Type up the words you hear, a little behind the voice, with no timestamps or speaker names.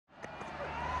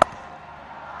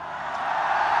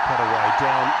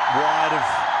down wide of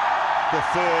the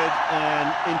third and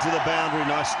into the boundary.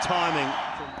 Nice timing.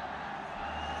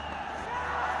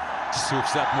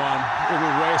 Swoops that one. It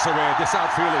will race away. This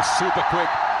outfield is super quick.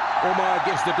 Omar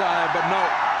gives the dive, but no.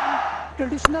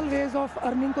 Traditional ways of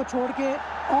earning को छोड़ के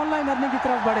online earning की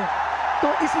तरफ बढ़े, तो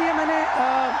इसलिए मैंने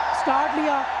start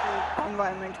लिया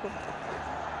एनवायरनमेंट को.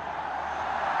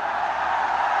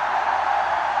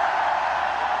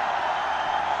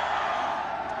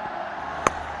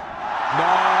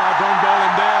 No, don't ball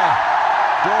him there.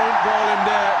 Don't ball him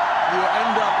there. You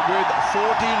end up with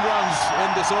 14 runs in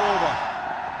this over.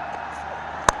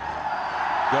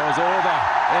 Goes over.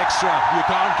 Extra. You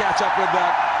can't catch up with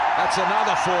that. That's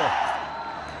another 4.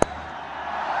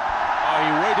 Oh,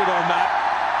 he waited on that.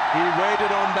 He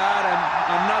waited on that, and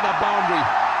another boundary.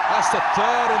 That's the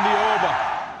third in the over.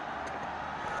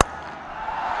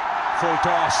 Full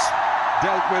toss.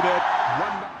 Dealt with it.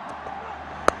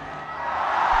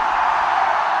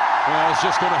 Well, I was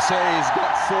just going to say he's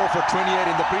got 4 for 28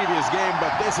 in the previous game,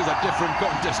 but this is a different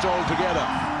contest altogether.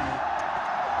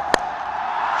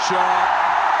 Shot.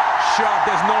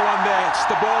 There's no one there. It's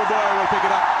the ball boy will pick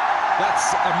it up.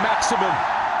 That's a maximum.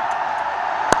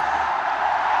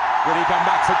 Will he come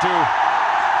back for 2?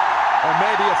 Or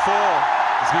maybe a 4.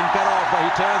 It's been cut off, but he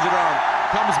turns it on.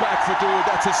 Comes back for 2.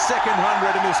 That's his second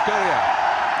 100 in his career.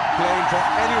 Playing for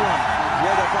anyone,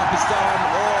 whether Pakistan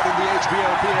or in the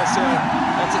HBL PSL.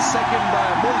 That's a second by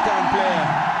a Multan player.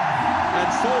 And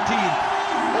 14th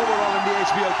overall in the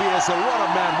HBL PSL. What a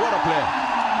man, what a player.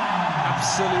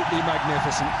 Absolutely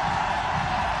magnificent.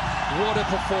 What a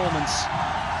performance.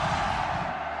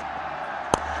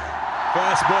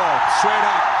 First ball, straight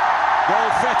up. Go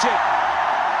fetch it.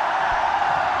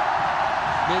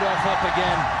 Mid-off up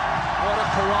again. What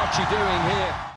are Karachi doing here?